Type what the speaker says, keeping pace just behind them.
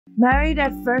Married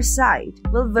at first sight.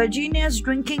 Will Virginia's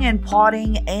drinking and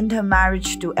partying end her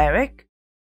marriage to Erik?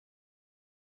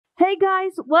 Hey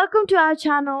guys, welcome to our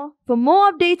channel. For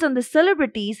more updates on the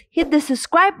celebrities, hit the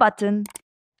subscribe button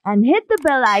and hit the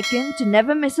bell icon to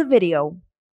never miss a video.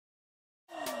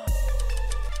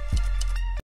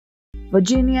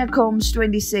 Virginia Coombs,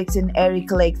 26, and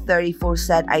Erik Lake, 34,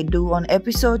 said "I do" on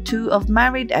episode 2 of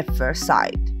Married at First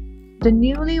Sight. The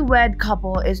newlywed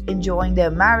couple is enjoying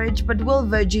their marriage, but will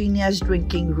Virginia's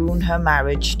drinking ruin her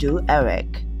marriage to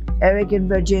Erik? Erik and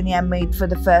Virginia met for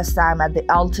the first time at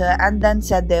the altar and then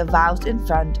said their vows in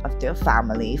front of their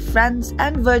family, friends,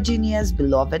 and Virginia's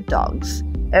beloved dogs.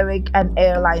 Erik, an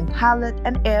airline pilot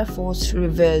and Air Force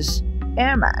Reserve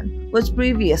airman, was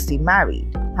previously married.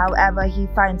 However, he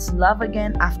finds love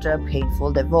again after a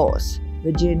painful divorce.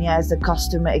 Virginia is a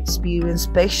customer experience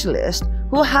specialist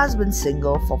who has been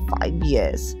single for 5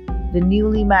 years. The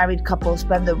newly married couple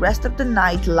spent the rest of the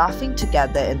night laughing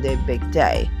together in their big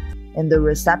day. In the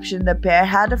reception, the pair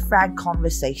had a frank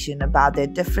conversation about their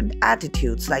different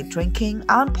attitudes like drinking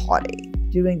and partying.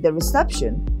 During the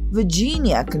reception,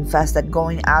 Virginia confessed that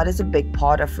going out is a big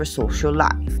part of her social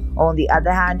life. On the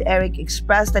other hand, Erik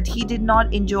expressed that he did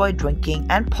not enjoy drinking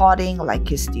and partying like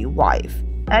his new wife.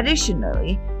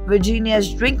 Additionally,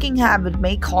 Virginia's drinking habit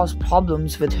may cause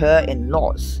problems with her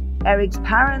in-laws. Erik's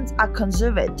parents are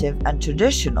conservative and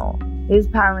traditional. His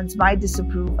parents might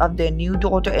disapprove of their new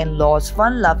daughter-in-law's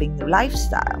fun-loving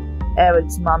lifestyle.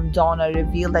 Erik's mom, Donna,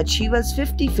 revealed that she was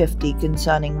 50-50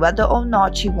 concerning whether or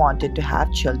not she wanted to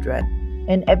have children.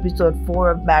 In episode 4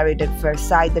 of Married at First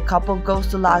Sight, the couple goes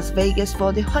to Las Vegas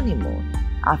for the honeymoon.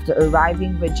 After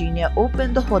arriving, Virginia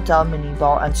opened the hotel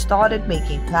minibar and started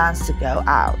making plans to go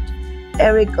out.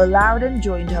 Erik allowed and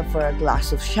joined her for a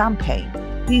glass of champagne.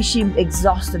 He seemed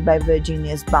exhausted by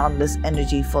Virginia's boundless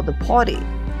energy for the party.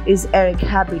 Is Erik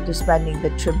happy to spending the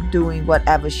trip doing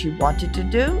whatever she wanted to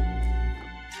do?